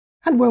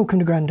And welcome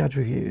to Grandad's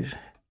Reviews.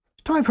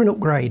 It's time for an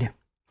upgrade.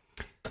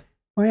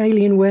 My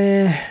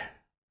Alienware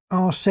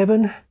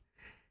R7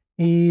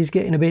 is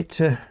getting a bit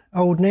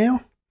old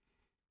now,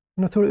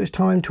 and I thought it was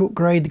time to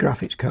upgrade the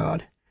graphics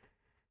card.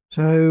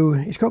 So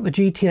it's got the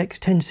GTX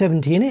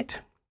 1070 in it,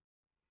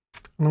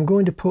 and I'm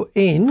going to put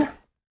in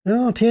the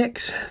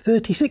RTX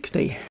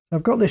 3060.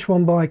 I've got this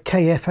one by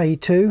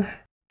KFA2.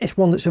 It's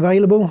one that's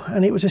available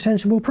and it was a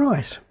sensible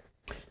price.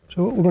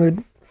 So what we're going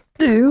to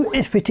do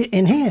is fit it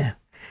in here.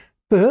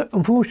 But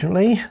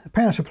unfortunately, the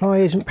power supply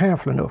isn't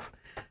powerful enough.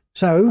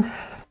 So I'm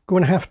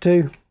going to have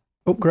to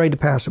upgrade the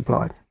power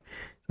supply. So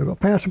I've got a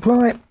power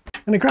supply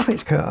and a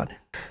graphics card.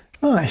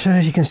 Right, so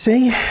as you can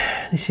see,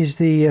 this is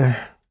the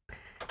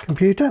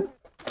computer.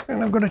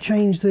 And I've got to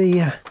change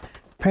the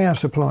power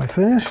supply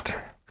first.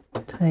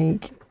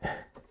 Take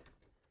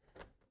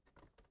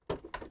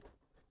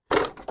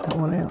that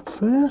one out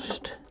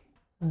first.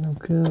 And I've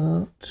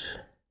got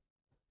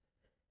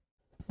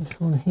this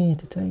one here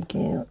to take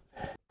out.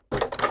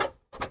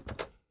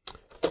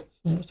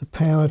 That's the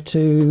power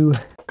to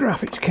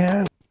graphics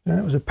card.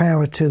 That was the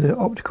power to the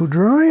optical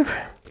drive.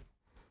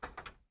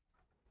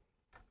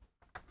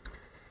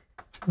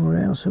 What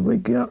else have we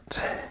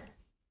got?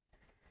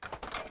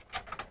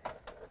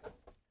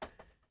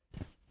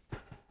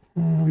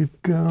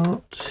 We've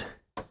got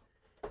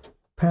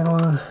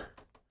power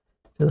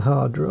to the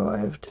hard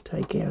drive to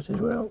take out as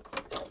well.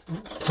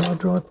 Hard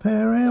drive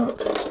power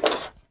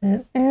out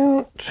and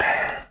out.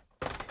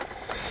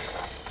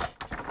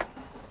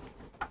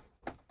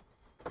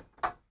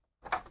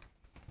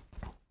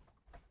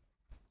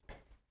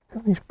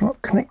 Got this block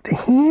connector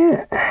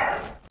here.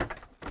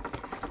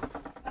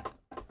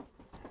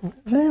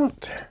 That's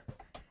out.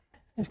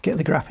 Let's get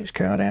the graphics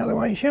card out of the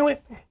way, shall we?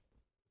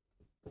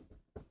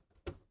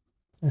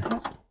 It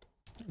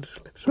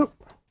slips up.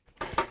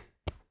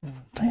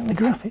 Take the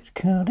graphics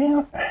card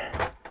out.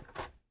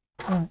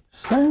 Like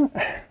so.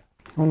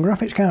 One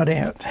graphics card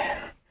out.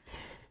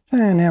 So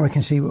now we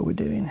can see what we're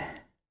doing.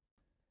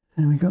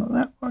 And we got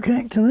that one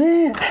connector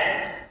there.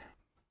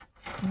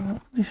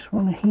 This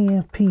one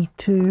here,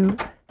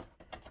 P2.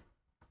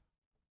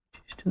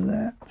 Just to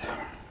that.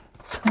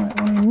 Put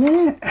that one in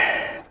there.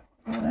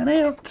 Get that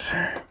out.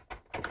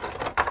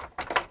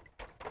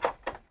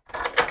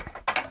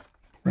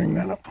 Bring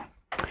that up.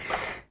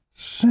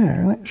 So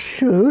that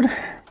should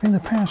be the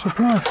power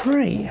supply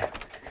free. What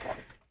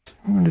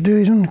I'm going to do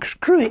is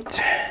unscrew it.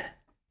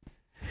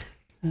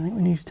 I think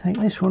we need to take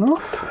this one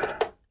off.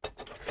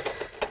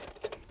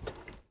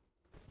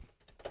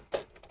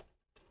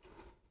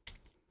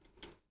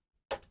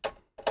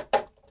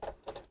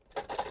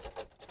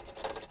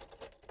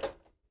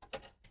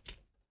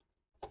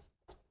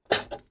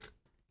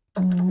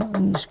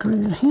 And these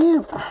screws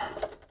here.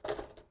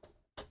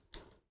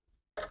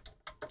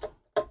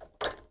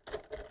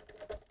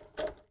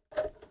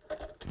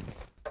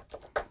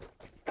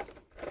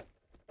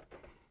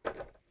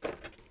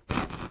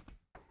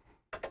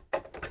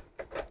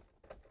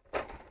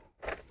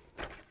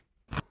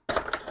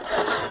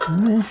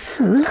 And this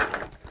should,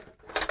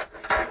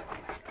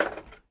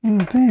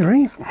 in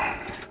theory,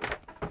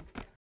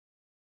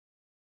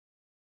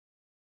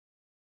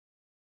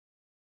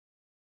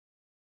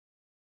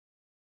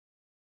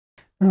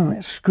 right,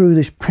 let's screw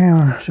this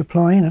power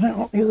supply in. I don't know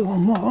what the other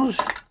one was.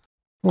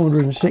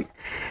 406.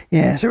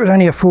 Yeah, so it was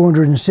only a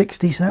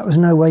 460, so that was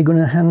no way going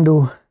to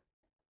handle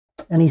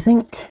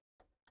anything.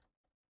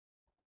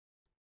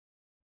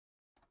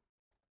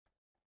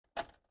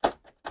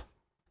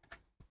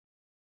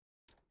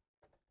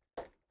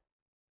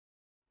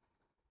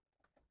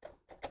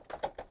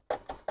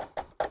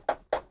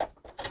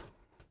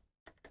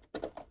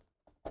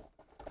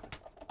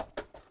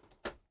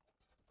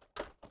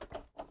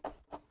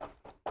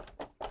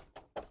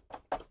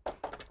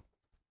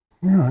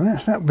 Right,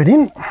 that's that bit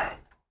in.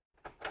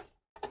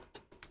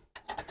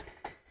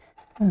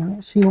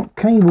 Let's see what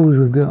cables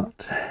we've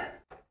got.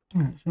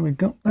 Right, so we've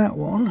got that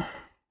one.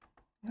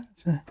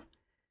 That's a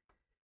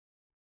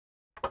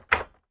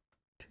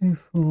 2,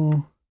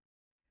 4,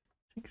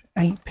 6,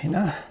 8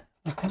 pinner.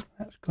 I think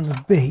that's going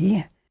to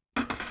be.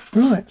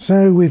 Right,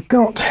 so we've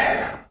got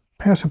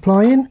power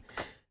supply in.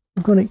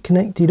 We've got it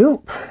connected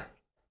up.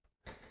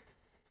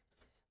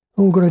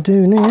 All we've got to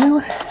do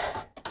now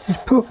is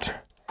put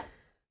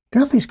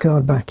graphics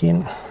card back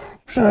in.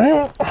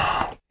 So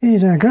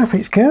here's our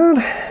graphics card,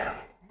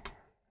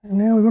 and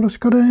now we've just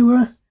got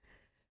to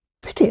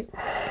fit it.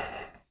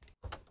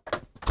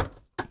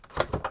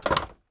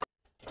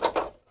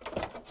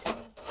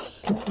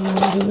 Slip it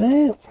out of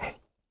there.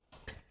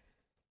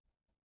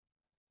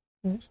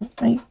 That's an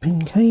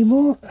 8-pin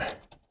cable.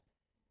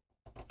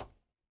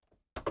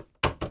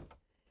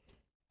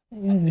 It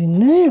goes in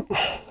there,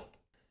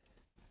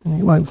 and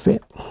it won't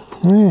fit.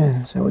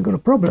 Yeah, so we've got a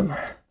problem.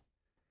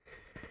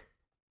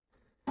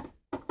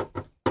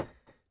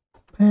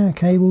 Power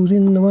cable's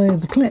in the way of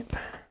the clip.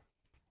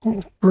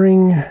 Let's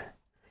bring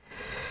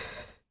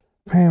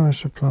power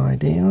supply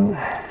down.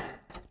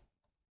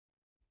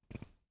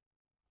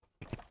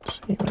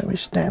 See where we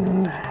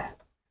stand.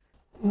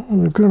 What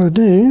we've got to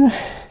do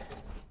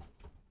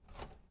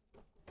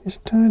let's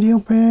tidy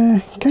up our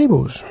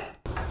cables.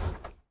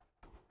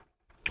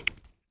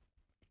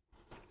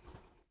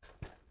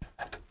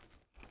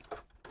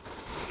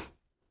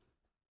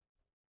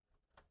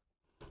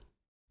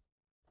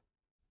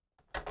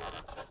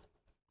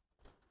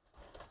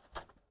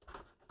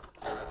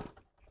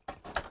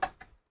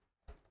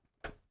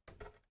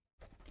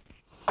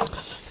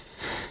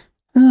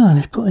 Right,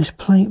 let's put this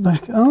plate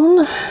back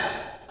on.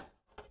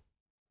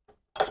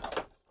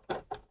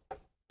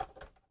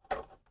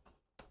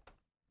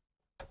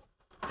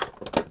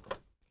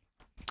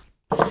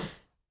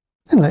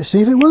 And let's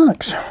see if it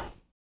works.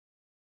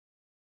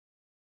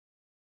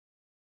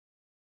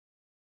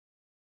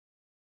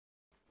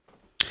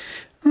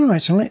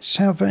 Right, so let's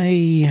have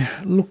a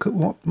look at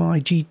what my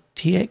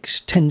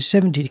GTX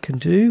 1070 can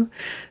do.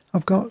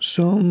 I've got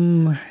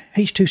some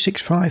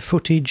H.265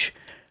 footage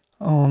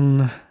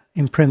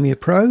in Premiere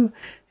Pro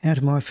out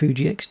of my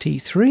Fuji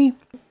X-T3.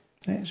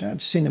 Let's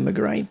add cinema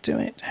grade to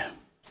it.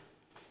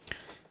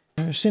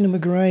 Cinema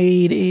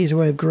grade is a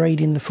way of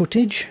grading the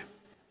footage,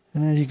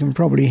 and as you can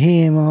probably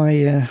hear,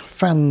 my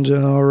fans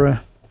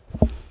are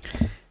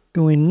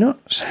going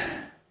nuts.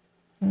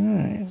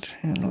 Right,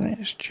 and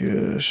let's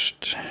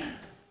just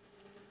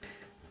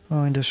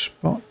find a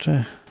spot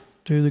to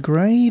do the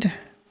grade.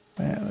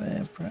 About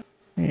there,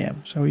 yeah,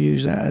 so we'll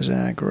use that as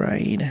our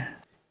grade.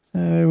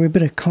 So a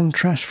bit of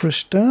contrast for a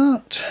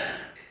start.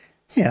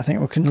 Yeah, I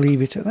think we can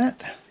leave it at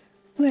that.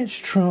 Let's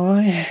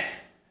try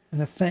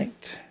an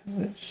effect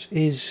that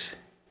is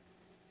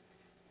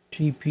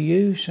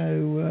GPU.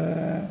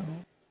 So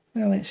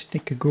well, let's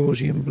stick a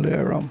Gaussian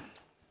blur on.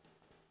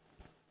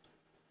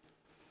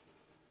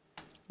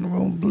 And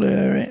we'll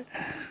blur it.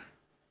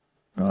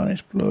 Right,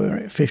 let's blur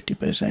it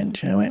 50%,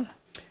 shall we?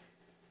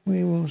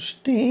 We will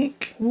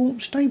stick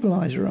warp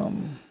stabilizer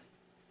on.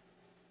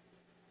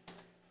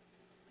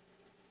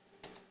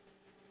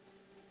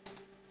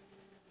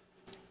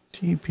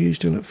 GPU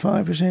still at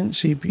 5%,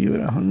 CPU at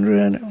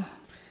 100.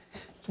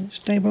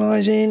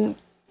 Stabilising.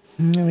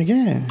 There we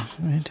go.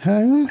 So hit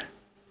home.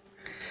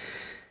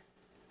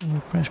 And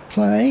we'll press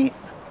play.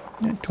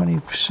 At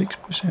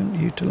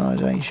 26%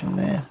 utilisation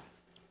there.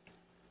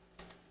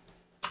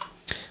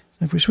 So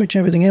if we switch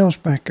everything else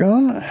back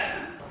on,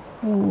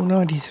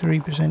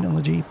 93% on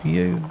the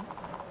GPU.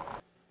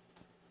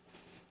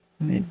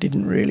 And it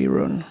didn't really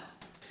run.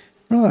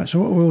 Right, so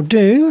what we'll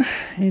do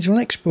is we'll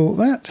export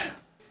that.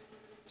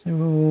 So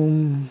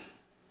we'll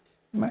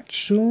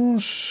match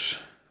source,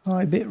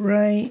 high bit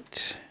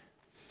rate.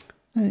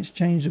 Let's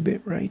change the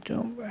bit rate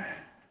up.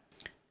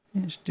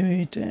 Let's do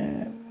it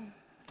at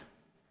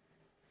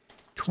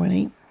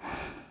 20.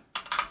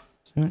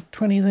 So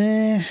 20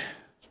 there,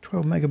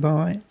 12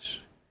 megabytes.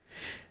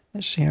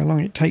 Let's see how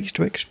long it takes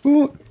to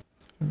export.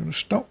 I'm going to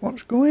stop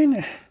what's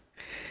going.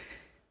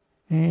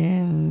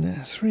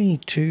 And 3,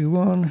 2,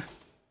 1.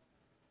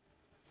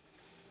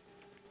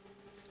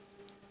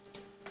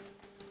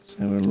 Let's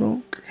have a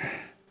look.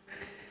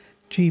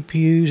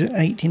 GPU's at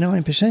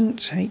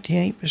 89%,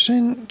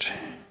 88%.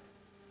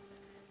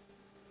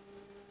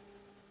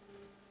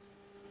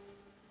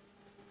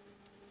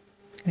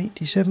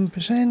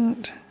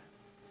 %,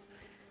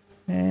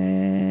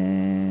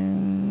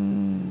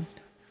 and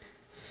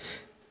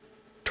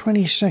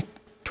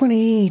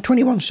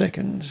 21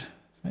 seconds.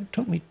 It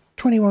took me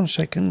 21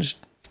 seconds.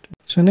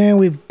 So now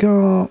we've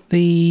got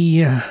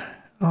the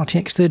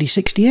RTX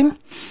 3060M.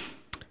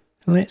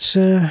 Let's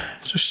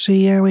just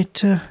see how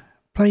it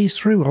plays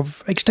through.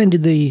 I've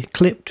extended the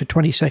clip to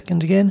 20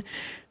 seconds again.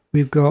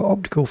 We've got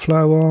optical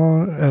flow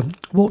on,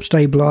 warp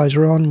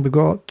stabilizer on. We've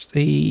got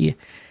the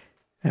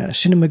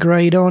cinema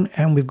grade on,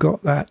 and we've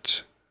got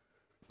that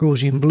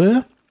Gaussian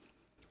blur.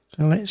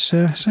 So let's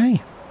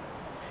see.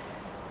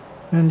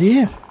 And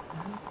yeah,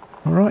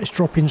 alright, it's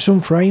dropping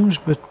some frames,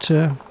 but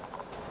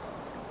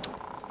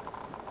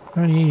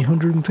only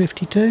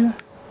 152.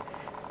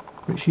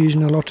 It's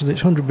using a lot of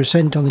this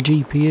 100% on the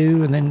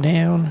GPU and then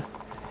down.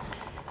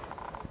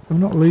 I'm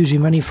not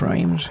losing many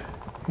frames.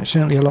 It's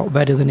certainly a lot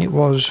better than it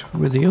was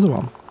with the other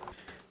one.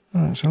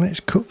 Alright, so let's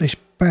cut this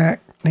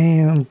back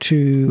down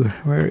to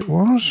where it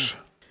was.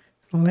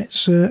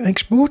 Let's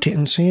export it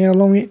and see how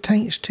long it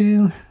takes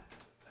to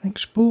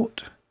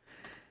export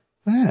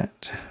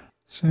that.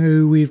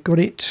 So we've got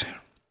it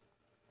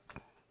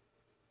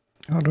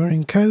hardware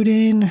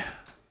encoding,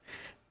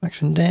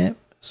 max and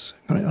depth,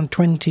 got it on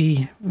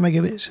 20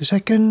 megabits a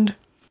second.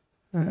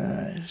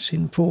 It's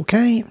in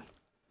 4K.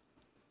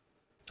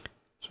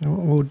 So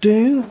what we'll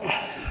do,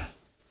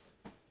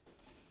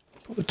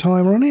 put the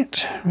timer on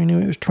it. We knew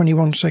it was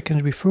 21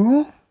 seconds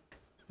before.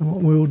 So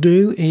what we'll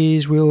do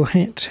is we'll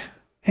hit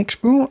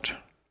export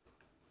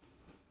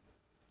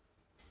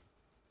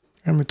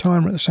and the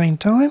timer at the same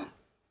time.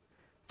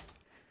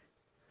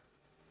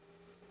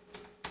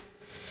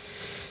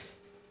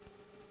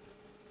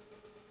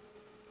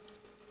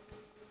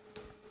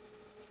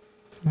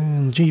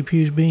 And the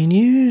GPU is being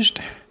used.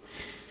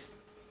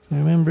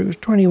 Remember, it was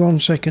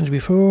 21 seconds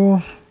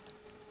before.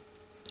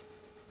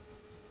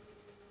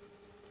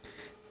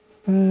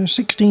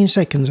 16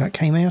 seconds that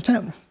came out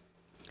at.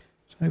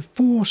 So So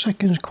 4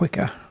 seconds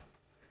quicker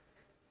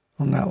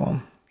on that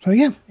one. So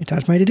yeah, it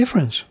has made a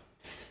difference.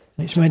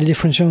 It's made a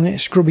difference on it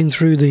scrubbing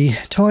through the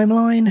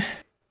timeline.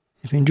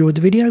 If you enjoyed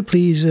the video,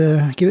 please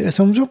give it a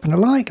thumbs up and a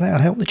like.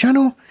 That'll help the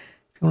channel.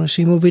 If you want to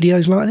see more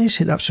videos like this,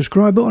 hit that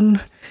subscribe button.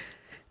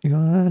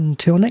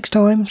 Until next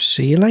time,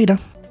 see you later.